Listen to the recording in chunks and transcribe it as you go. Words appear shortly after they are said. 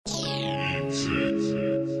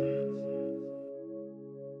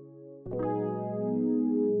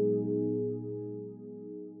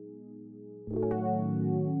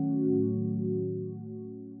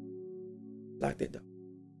Locked it though.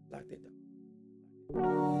 Locked it though.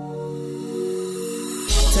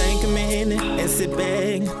 Take a minute and sit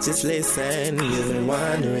back, just listen. You've been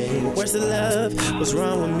wondering, where's the love? What's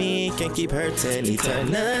wrong with me? Can't keep hurting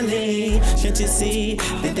eternally. Can't you see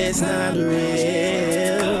that that's not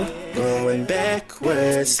real? Going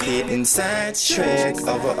backwards, hitting sidetrack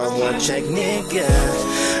over a one-track nigga.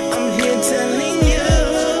 I'm here telling you,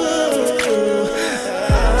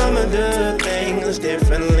 I'ma do things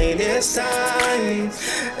differently this time,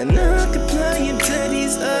 and I can play you to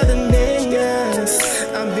these other niggas.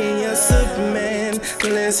 I'll be your Superman,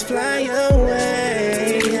 let's fly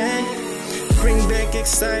away. Bring back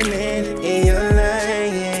excitement in your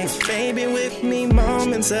life. Baby, with me,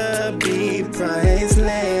 moments will be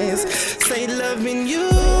priceless. Say loving you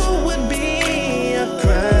would be a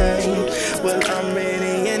crime. Well, I'm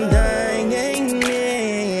ready and dying,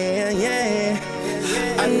 yeah.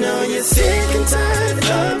 I know you're sick and tired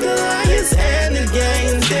of the liars and the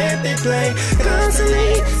games that they play,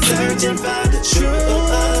 constantly searching for the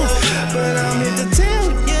truth. But I'm here to tell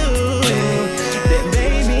you that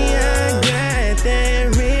baby, I got that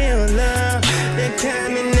real love, that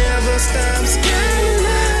kind that never stops.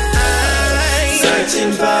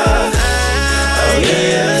 Searching for